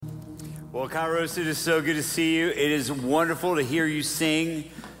Well, Kairos, it is so good to see you. It is wonderful to hear you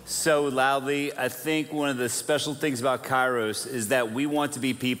sing so loudly. I think one of the special things about Kairos is that we want to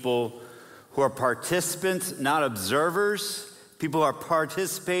be people who are participants, not observers. People who are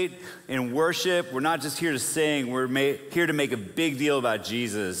participate in worship. We're not just here to sing. We're here to make a big deal about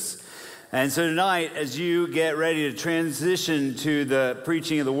Jesus. And so tonight, as you get ready to transition to the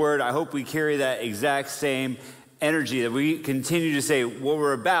preaching of the word, I hope we carry that exact same energy, that we continue to say what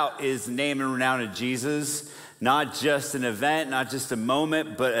we're about is the name and renown of Jesus, not just an event, not just a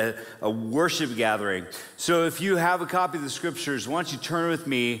moment, but a worship gathering. So if you have a copy of the scriptures, why don't you turn with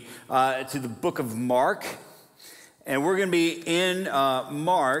me to the book of Mark, and we're going to be in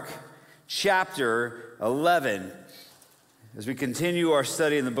Mark chapter 11 as we continue our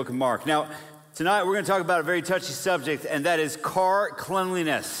study in the book of Mark. Now, tonight we're going to talk about a very touchy subject, and that is car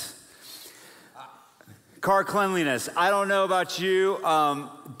cleanliness. Car cleanliness. I don't know about you,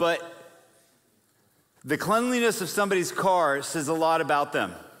 but the cleanliness of somebody's car says a lot about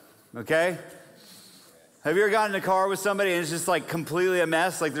them, okay? Have you ever gotten in a car with somebody and it's just like completely a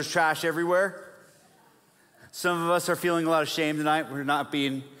mess, like there's trash everywhere? Some of us are feeling a lot of shame tonight. We're not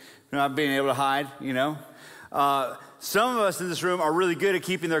being able to hide, you know? Some of us in this room are really good at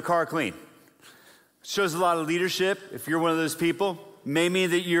keeping their car clean. Shows a lot of leadership. If you're one of those people, may mean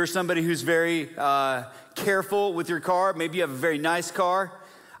that you're somebody who's very careful with your car. Maybe you have a very nice car.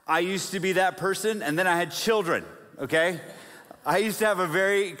 I used to be that person, and then I had children, okay? I used to have a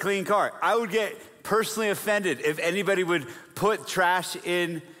very clean car. I would get personally offended if anybody would put trash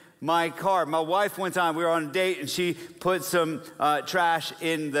in my car. My wife, one time, we were on a date, and she put some trash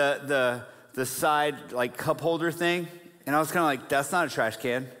in the side, like, cup holder thing, and I was kind of like, that's not a trash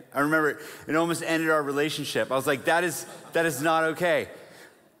can. I remember it almost ended our relationship. I was like, that is not okay.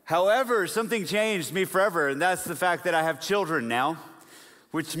 However, something changed me forever, and that's the fact that I have children now,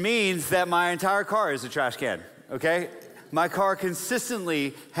 which means that my entire car is a trash can, okay? My car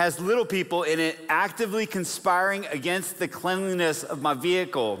consistently has little people in it actively conspiring against the cleanliness of my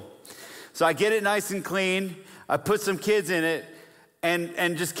vehicle. So I get it nice and clean, I put some kids in it,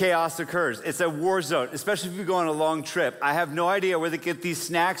 and just chaos occurs. It's a war zone, especially if you go on a long trip. I have no idea where they get these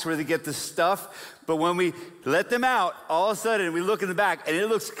snacks, where they get this stuff, but when we let them out, all of a sudden we look in the back and it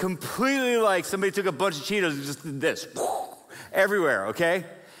looks completely like somebody took a bunch of Cheetos and just did this everywhere, okay?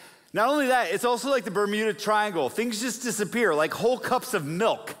 Not only that, it's also like the Bermuda Triangle. Things just disappear, like whole cups of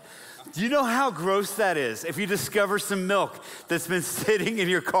milk. Do you know how gross that is if you discover some milk that's been sitting in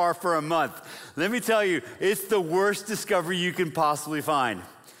your car for a month? Let me tell you, it's the worst discovery you can possibly find.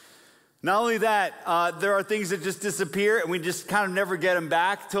 Not only that, there are things that just disappear and we just kind of never get them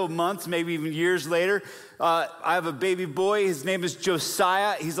back till months, maybe even years later. I have a baby boy. His name is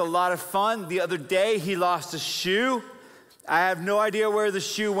Josiah. He's a lot of fun. The other day, he lost a shoe. I have no idea where the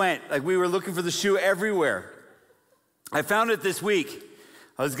shoe went. Like, we were looking for the shoe everywhere. I found it this week.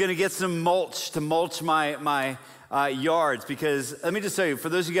 I was going to get some mulch to mulch my yards because, let me just tell you, for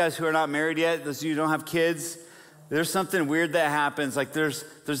those of you guys who are not married yet, those of you who don't have kids, there's something weird that happens. Like there's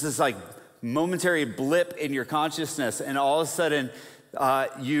this like momentary blip in your consciousness, and all of a sudden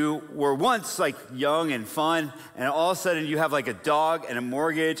you were once like young and fun, and all of a sudden you have like a dog and a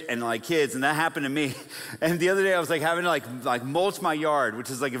mortgage and like kids, and that happened to me. And the other day I was like having to like mulch my yard, which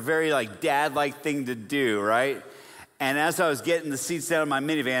is like a very like dad-like thing to do, right? And as I was getting the seats down in my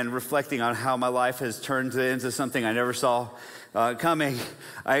minivan, reflecting on how my life has turned into something I never saw coming,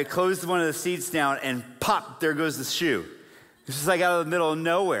 I closed one of the seats down and pop, there goes the shoe. It's just like out of the middle of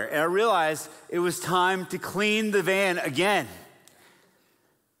nowhere. And I realized it was time to clean the van again.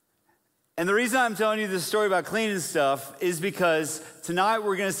 And the reason I'm telling you this story about cleaning stuff is because tonight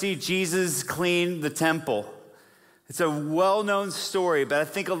we're going to see Jesus clean the temple. It's a well-known story, but I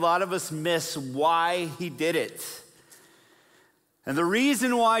think a lot of us miss why he did it. And the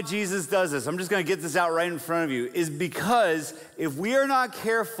reason why Jesus does this, I'm just going to get this out right in front of you, is because if we are not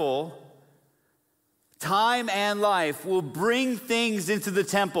careful, time and life will bring things into the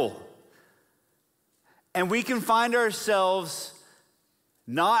temple. And we can find ourselves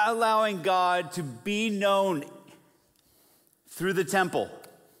not allowing God to be known through the temple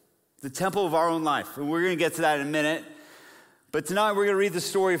of our own life. And we're going to get to that in a minute. But tonight we're going to read the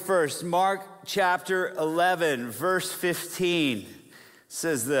story first. Mark chapter 11, verse 15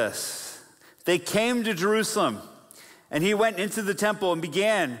 says this. They came to Jerusalem, and he went into the temple and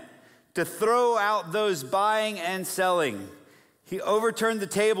began to throw out those buying and selling. He overturned the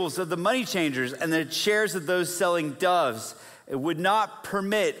tables of the money changers and the chairs of those selling doves. It would not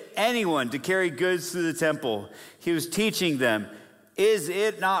permit anyone to carry goods through the temple. He was teaching them, "Is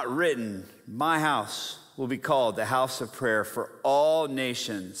it not written, my house will be called the house of prayer for all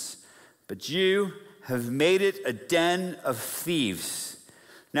nations, but you have made it a den of thieves.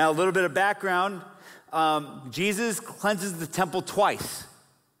 Now, a little bit of background. Jesus cleanses the temple twice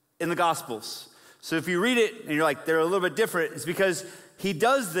in the Gospels. So if you read it and you're like, they're a little bit different, it's because he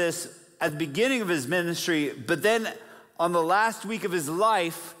does this at the beginning of his ministry, but then on the last week of his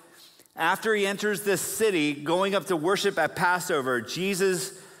life, after he enters this city, going up to worship at Passover,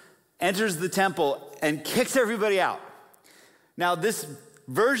 Jesus enters the temple and kicks everybody out. Now, this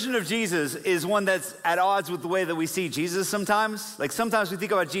version of Jesus is one that's at odds with the way that we see Jesus sometimes. Like sometimes we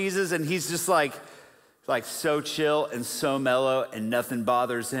think about Jesus and he's just like so chill and so mellow and nothing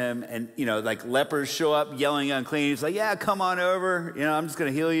bothers him. And, like lepers show up yelling unclean. He's like, yeah, come on over. I'm just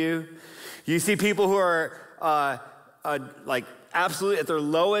going to heal you. You see people who are like absolutely at their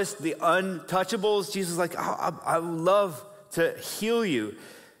lowest, the untouchables. Jesus is like, I would love to heal you.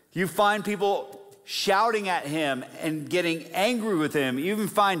 You find people shouting at him and getting angry with him. You even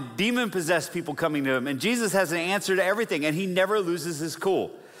find demon-possessed people coming to him. And Jesus has an answer to everything, and he never loses his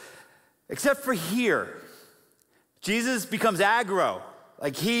cool. Except for here. Jesus becomes aggro.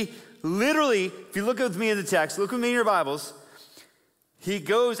 Like he literally, if you look with me in the text, look with me in your Bibles, he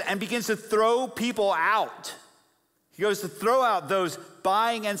goes and begins to throw people out. He goes to throw out those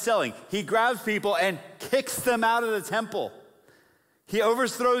buying and selling. He grabs people and kicks them out of the temple. He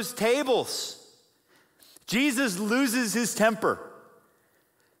overthrows tables. Jesus loses his temper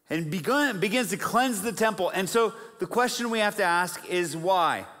and begins to cleanse the temple. And so the question we have to ask is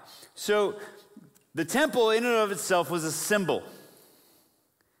why? So the temple in and of itself was a symbol.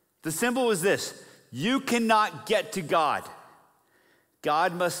 The symbol was this: you cannot get to God.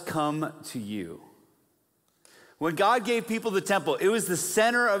 God must come to you. When God gave people the temple, it was the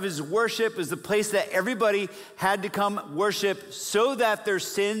center of his worship. It was the place that everybody had to come worship so that their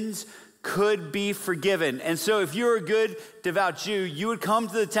sins could be forgiven. And so if you were a good, devout Jew, you would come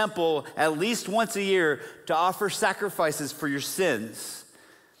to the temple at least once a year to offer sacrifices for your sins.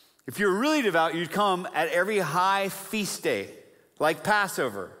 If you were really devout, you'd come at every high feast day, like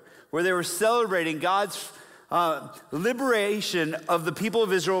Passover, where they were celebrating God's liberation of the people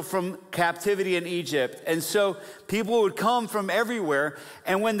of Israel from captivity in Egypt. And so people would come from everywhere,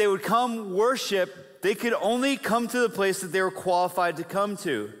 and when they would come worship, they could only come to the place that they were qualified to come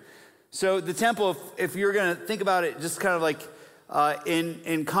to. So the temple, if you're going to think about it just kind of like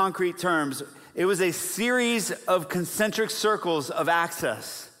in concrete terms, it was a series of concentric circles of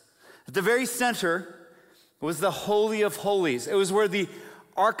access. At the very center was the Holy of Holies. It was where the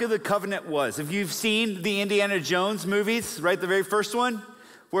Ark of the Covenant was. If you've seen the Indiana Jones movies, right, the very first one,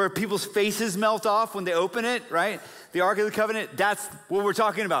 where people's faces melt off when they open it, right? The Ark of the Covenant, that's what we're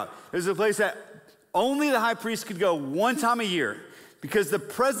talking about. It was a place that only the high priest could go one time a year, because the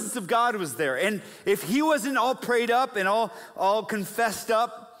presence of God was there. And if he wasn't all prayed up and all confessed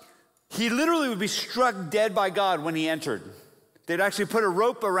up, he literally would be struck dead by God when he entered. They'd actually put a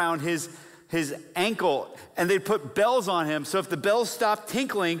rope around his ankle, and they'd put bells on him, so if the bells stopped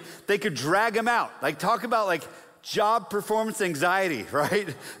tinkling, they could drag him out. Like, talk about like job performance anxiety,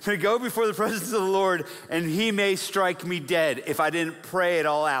 right? To go before the presence of the Lord, and he may strike me dead if I didn't pray it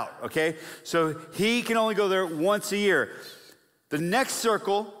all out, okay? So he can only go there once a year. The next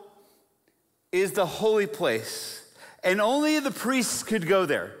circle is the holy place, and only the priests could go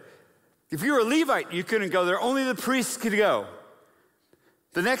there. If you were a Levite, you couldn't go there. Only the priests could go.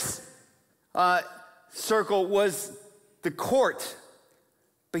 The next circle was the court.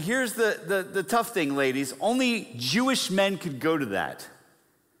 But here's the tough thing, ladies. Only Jewish men could go to that.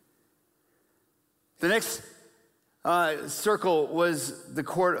 The next circle was the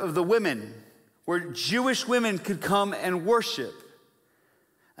court of the women, where Jewish women could come and worship.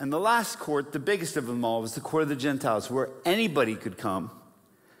 And the last court, the biggest of them all, was the court of the Gentiles, where anybody could come.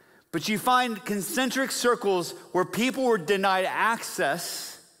 But you find concentric circles where people were denied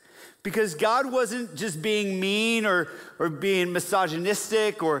access because God wasn't just being mean or being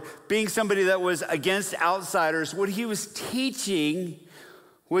misogynistic or being somebody that was against outsiders. What he was teaching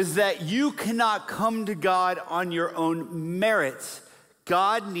was that you cannot come to God on your own merits.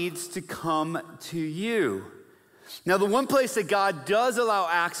 God needs to come to you. Now, the one place that God does allow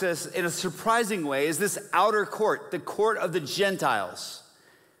access in a surprising way is this outer court, the court of the Gentiles.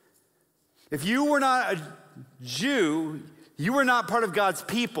 If you were not a Jew, you were not part of God's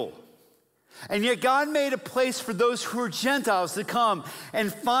people. And yet God made a place for those who were Gentiles to come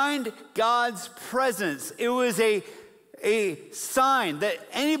and find God's presence. It was a sign that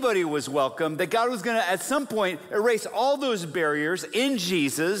anybody was welcome, that God was going to, at some point, erase all those barriers in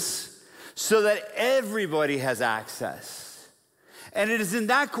Jesus so that everybody has access. And it is in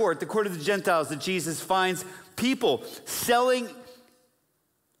that court, the court of the Gentiles, that Jesus finds people selling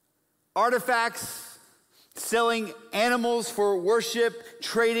artifacts, selling animals for worship,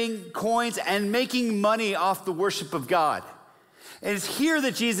 trading coins, and making money off the worship of God. And it's here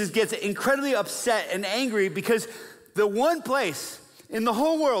that Jesus gets incredibly upset and angry, because the one place in the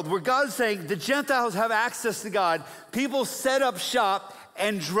whole world where God's saying the Gentiles have access to God, people set up shop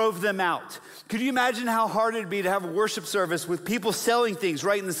and drove them out. Could you imagine how hard it'd be to have a worship service with people selling things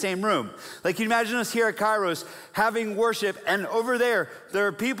right in the same room? Like, can you imagine us here at Kairos having worship, and over there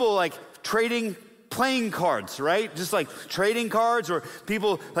are people like trading playing cards, right? Just like trading cards, or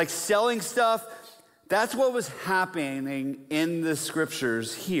people like selling stuff. That's what was happening in the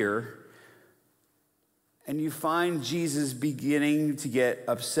scriptures here. And you find Jesus beginning to get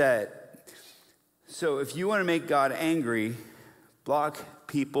upset. So if you want to make God angry, block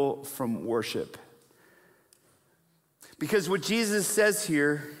people from worship. Because what Jesus says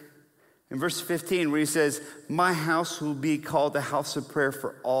here in verse 15, where he says, "My house will be called the house of prayer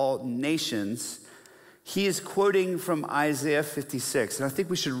for all nations," he is quoting from Isaiah 56. And I think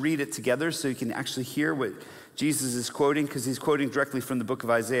we should read it together so you can actually hear what Jesus is quoting, because he's quoting directly from the book of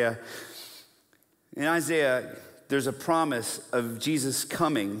Isaiah. In Isaiah, there's a promise of Jesus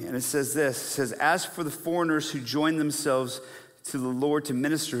coming, and it says this. It says, "As for the foreigners who join themselves to the Lord to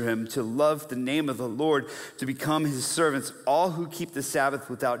minister to him, to love the name of the Lord, to become his servants, all who keep the Sabbath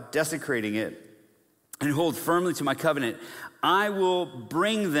without desecrating it, and hold firmly to my covenant, I will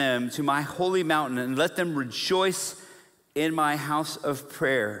bring them to my holy mountain and let them rejoice in my house of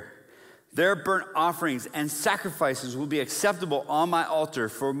prayer. Their burnt offerings and sacrifices will be acceptable on my altar,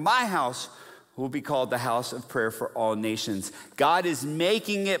 for my house will be called the house of prayer for all nations." God is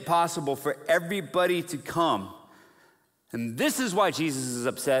making it possible for everybody to come. And this is why Jesus is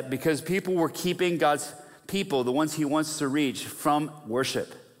upset, because people were keeping God's people, the ones he wants to reach, from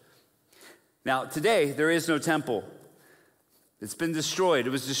worship. Now, today, there is no temple. It's been destroyed. It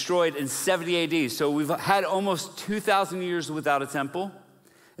was destroyed in 70 AD. So we've had almost 2,000 years without a temple.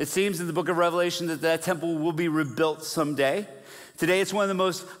 It seems in the book of Revelation that that temple will be rebuilt someday. Today, it's one of the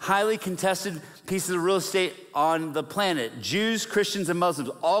most highly contested pieces of real estate on the planet. Jews, Christians, and Muslims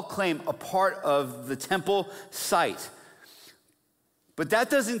all claim a part of the temple site. But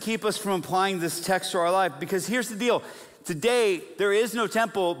that doesn't keep us from applying this text to our life, because here's the deal. Today, there is no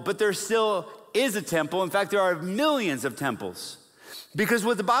temple, but there still is a temple. In fact, there are millions of temples. Because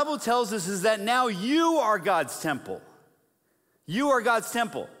what the Bible tells us is that now you are God's temple. You are God's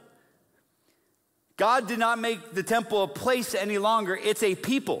temple. God did not make the temple a place any longer. It's a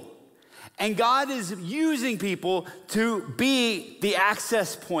people. And God is using people to be the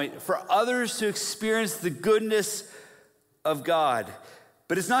access point for others to experience the goodness of God.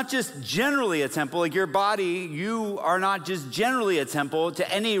 But it's not just generally a temple. Like your body, you are not just generally a temple to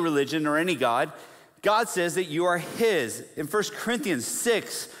any religion or any God. God says that you are his. In 1 Corinthians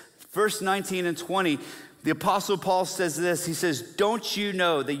 6, verse 19 and 20, the Apostle Paul says this. He says, "Don't you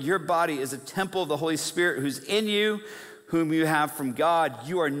know that your body is a temple of the Holy Spirit who's in you, whom you have from God?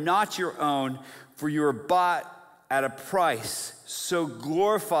 You are not your own, for you are bought at a price. So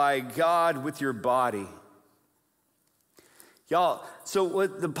glorify God with your body." Y'all, so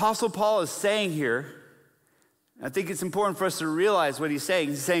what the Apostle Paul is saying here, I think it's important for us to realize what he's saying.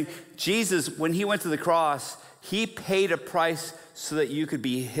 He's saying Jesus, when he went to the cross, he paid a price so that you could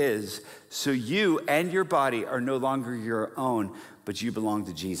be his. So you and your body are no longer your own, but you belong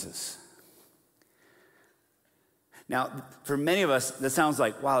to Jesus. Now, for many of us, that sounds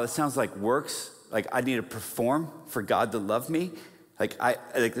like, wow, that sounds like works. Like I need to perform for God to love me. Like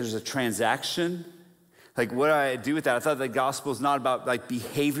there's a transaction. Like, what do I do with that? I thought the gospel is not about like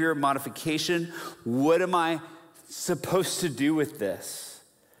behavior modification. What am I supposed to do with this?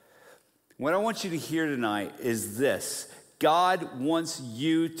 What I want you to hear tonight is this. God wants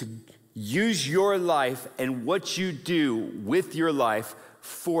you to use your life and what you do with your life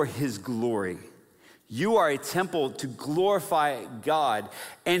for his glory. You are a temple to glorify God,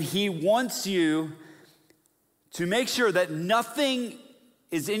 and he wants you to make sure that nothing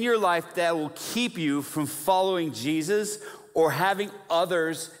is in your life that will keep you from following Jesus or having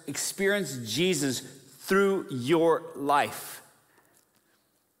others experience Jesus through your life.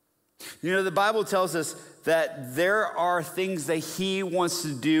 You know, the Bible tells us that there are things that he wants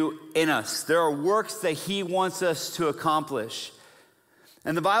to do in us. There are works that he wants us to accomplish.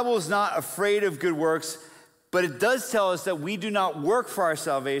 And the Bible is not afraid of good works, but it does tell us that we do not work for our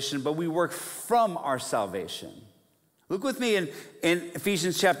salvation, but we work from our salvation. Look with me in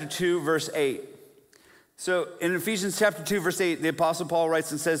Ephesians chapter 2, verse 8. So in Ephesians chapter 2, verse 8, the Apostle Paul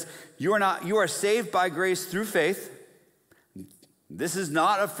writes and says, you are saved by grace through faith. This is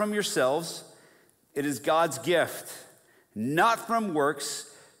not from yourselves. It is God's gift, not from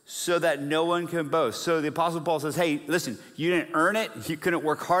works, so that no one can boast. So the Apostle Paul says, hey, listen, you didn't earn it. You couldn't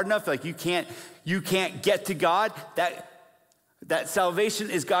work hard enough. Like you can't get to God. That salvation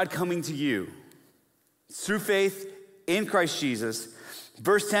is God coming to you through faith in Christ Jesus.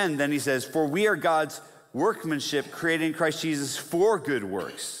 Verse 10, then he says, for we are God's workmanship created in Christ Jesus for good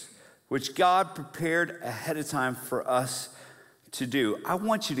works, which God prepared ahead of time for us to do. I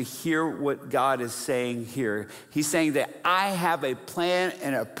want you to hear what God is saying here. He's saying that I have a plan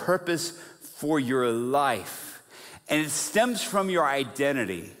and a purpose for your life, and it stems from your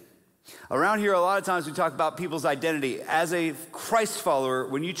identity. Around here, a lot of times we talk about people's identity. As a Christ follower,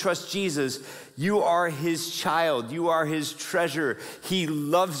 when you trust Jesus, you are his child. You are his treasure. He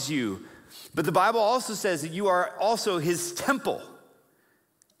loves you. But the Bible also says that you are also his temple,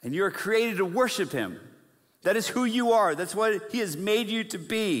 and you are created to worship him. That is who you are. That's what he has made you to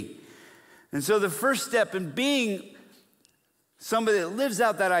be. And so the first step in being somebody that lives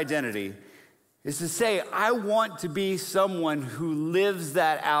out that identity is to say, I want to be someone who lives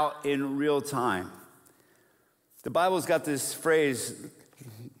that out in real time. The Bible's got this phrase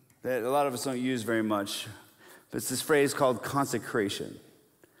that a lot of us don't use very much, but it's this phrase called consecration,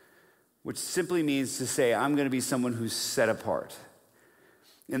 which simply means to say, I'm going to be someone who's set apart.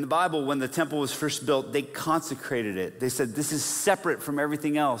 In the Bible, when the temple was first built, they consecrated it. They said, this is separate from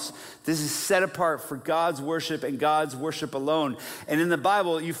everything else. This is set apart for God's worship and God's worship alone. And in the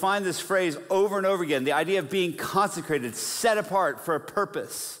Bible, you find this phrase over and over again, the idea of being consecrated, set apart for a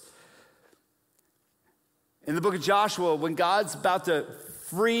purpose. In the book of Joshua, when God's about to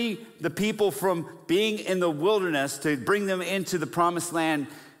free the people from being in the wilderness to bring them into the promised land,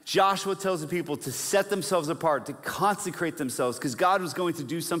 Joshua tells the people to set themselves apart, to consecrate themselves, because God was going to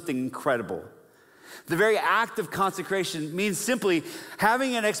do something incredible. The very act of consecration means simply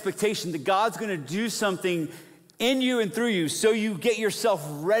having an expectation that God's going to do something in you and through you so you get yourself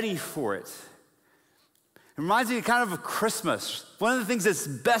ready for it. It reminds me kind of Christmas. One of the things that's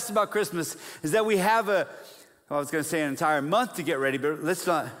best about Christmas is that we have I was going to say an entire month to get ready, but let's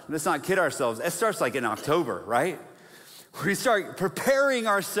not kid ourselves. It starts like in October, right? We start preparing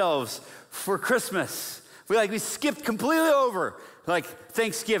ourselves for Christmas. We skipped completely over like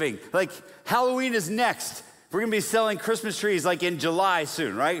Thanksgiving. Like Halloween is next. We're gonna be selling Christmas trees like in July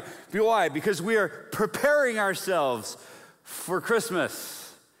soon, right? Why? Because we are preparing ourselves for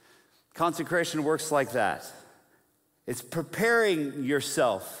Christmas. Consecration works like that. It's preparing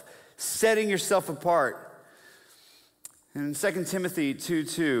yourself, setting yourself apart. In 2 Timothy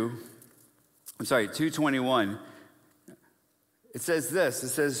 2:21, it says this, it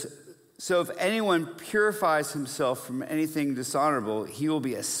says, so if anyone purifies himself from anything dishonorable, he will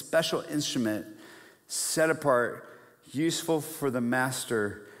be a special instrument, set apart, useful for the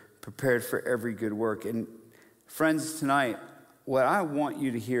master, prepared for every good work. And friends, tonight, what I want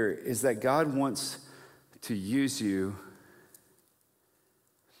you to hear is that God wants to use you.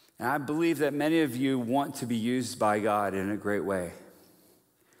 And I believe that many of you want to be used by God in a great way,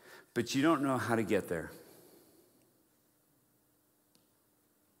 but you don't know how to get there.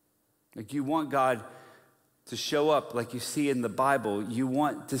 Like you want God to show up like you see in the Bible. You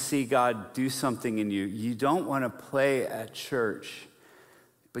want to see God do something in you. You don't want to play at church,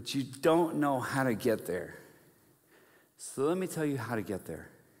 but you don't know how to get there. So let me tell you how to get there.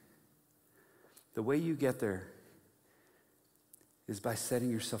 The way you get there is by setting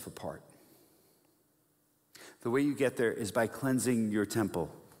yourself apart. The way you get there is by cleansing your temple.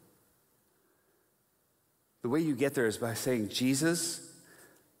 The way you get there is by saying, Jesus,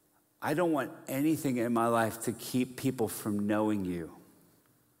 I don't want anything in my life to keep people from knowing you.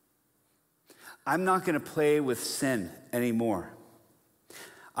 I'm not going to play with sin anymore.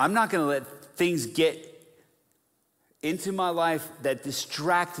 I'm not going to let things get into my life that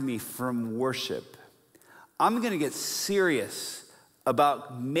distract me from worship. I'm going to get serious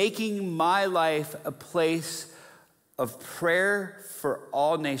about making my life a place of prayer for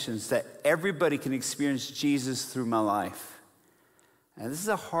all nations, that everybody can experience Jesus through my life. And this is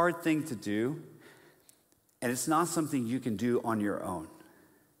a hard thing to do, and it's not something you can do on your own.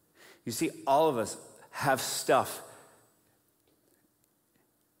 You see, all of us have stuff.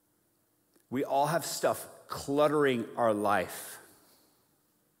 We all have stuff cluttering our life.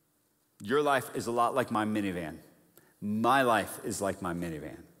 Your life is a lot like my minivan. My life is like my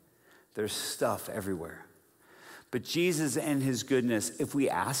minivan. There's stuff everywhere. But Jesus and his goodness, if we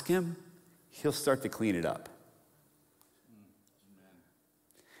ask him, he'll start to clean it up.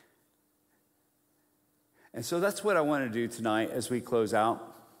 And so that's what I want to do tonight as we close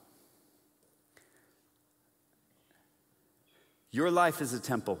out. Your life is a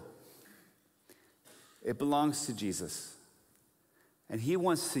temple. It belongs to Jesus. And he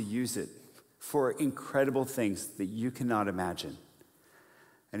wants to use it for incredible things that you cannot imagine.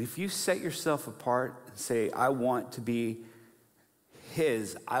 And if you set yourself apart and say, I want to be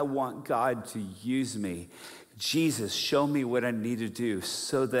his, I want God to use me. Jesus, show me what I need to do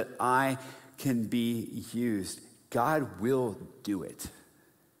so that I can be used. God will do it.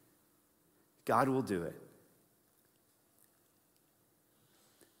 God will do it.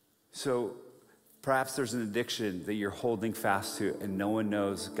 So perhaps there's an addiction that you're holding fast to and no one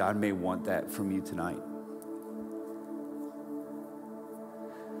knows. God may want that from you tonight.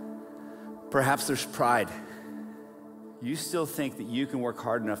 Perhaps there's pride. You still think that you can work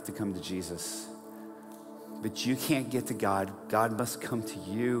hard enough to come to Jesus, but you can't get to God. God must come to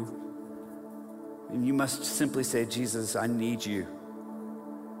you. And you must simply say, Jesus, I need you.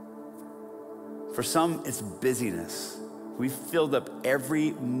 For some, it's busyness. We've filled up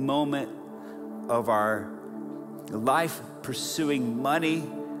every moment of our life pursuing money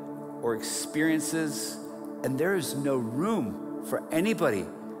or experiences, and there is no room for anybody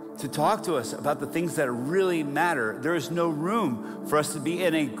to talk to us about the things that really matter. There is no room for us to be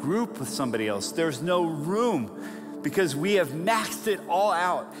in a group with somebody else. There's no room because we have maxed it all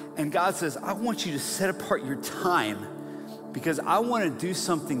out. And God says, I want you to set apart your time because I want to do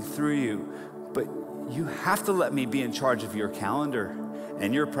something through you. But you have to let me be in charge of your calendar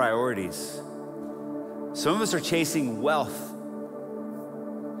and your priorities. Some of us are chasing wealth.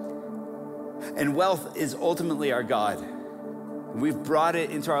 And wealth is ultimately our God. We've brought it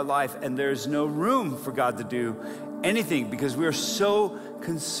into our life, and there's no room for God to do anything because we are so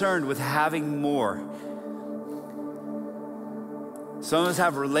concerned with having more. Some of us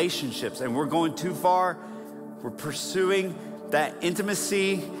have relationships, and we're going too far. We're pursuing that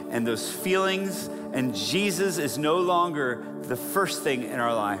intimacy and those feelings, and Jesus is no longer the first thing in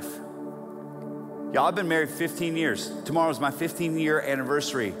our life. Y'all, I've been married 15 years. Tomorrow's my 15-year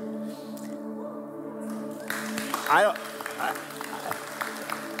anniversary.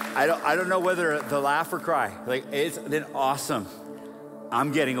 I don't know whether to laugh or cry. Like, it's been awesome.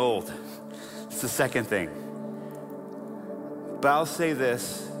 I'm getting old. It's the second thing. But I'll say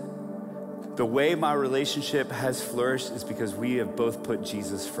this. The way my relationship has flourished is because we have both put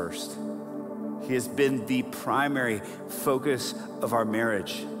Jesus first. He has been the primary focus of our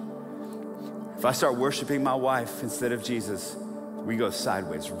marriage. If I start worshiping my wife instead of Jesus, we go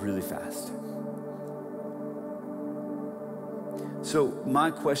sideways really fast. So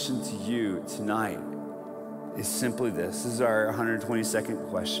my question to you tonight is simply this. This is our 122nd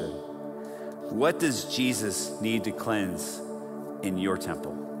question. What does Jesus need to cleanse in your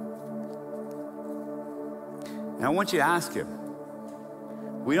temple? And I want you to ask him.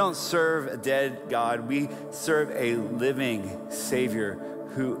 We don't serve a dead God. We serve a living Savior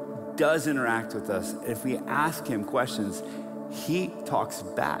who does interact with us. If we ask him questions, he talks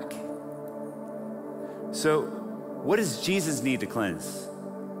back. So what does Jesus need to cleanse?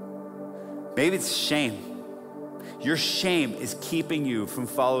 Maybe it's shame. Your shame is keeping you from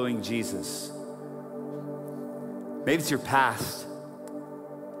following Jesus. Maybe it's your past.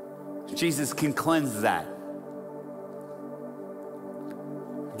 Jesus can cleanse that.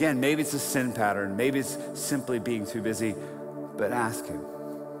 Again, maybe it's a sin pattern. Maybe it's simply being too busy, but ask him.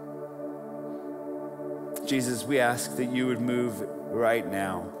 Jesus, we ask that you would move right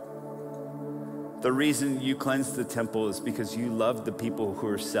now. The reason you cleansed the temple is because you loved the people who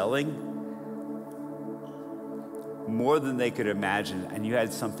are selling more than they could imagine, and you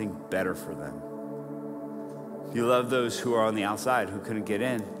had something better for them. You love those who are on the outside who couldn't get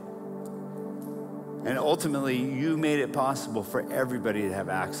in. And ultimately, you made it possible for everybody to have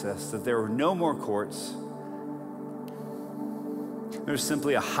access, that there were no more courts. There's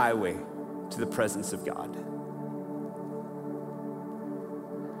simply a highway to the presence of God.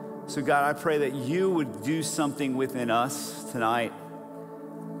 So God, I pray that you would do something within us tonight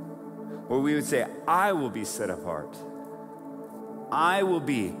where we would say, I will be set apart. I will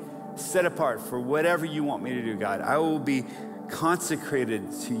be set apart for whatever you want me to do, God. I will be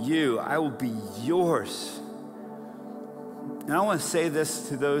consecrated to you. I will be yours. And I want to say this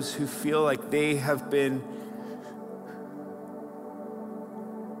to those who feel like they have been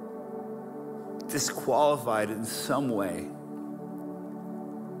disqualified in some way.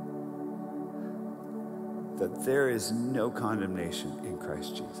 That there is no condemnation in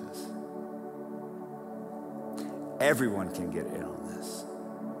Christ Jesus. Everyone can get in on this.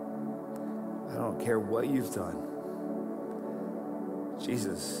 I don't care what you've done.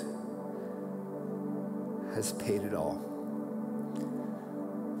 Jesus has paid it all.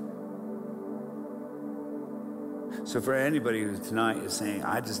 So for anybody who tonight is saying,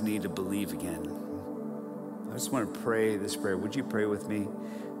 I just need to believe again. I just want to pray this prayer. Would you pray with me?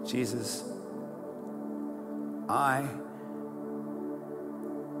 Jesus, I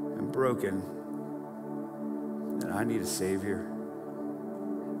am broken and I need a Savior.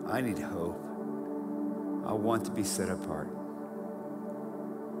 I need hope. I want to be set apart.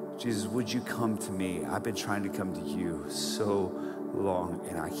 Jesus, would you come to me? I've been trying to come to you so long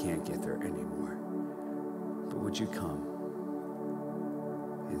and I can't get there anymore. But would you come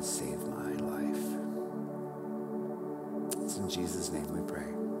and save my life? It's in Jesus' name we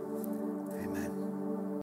pray.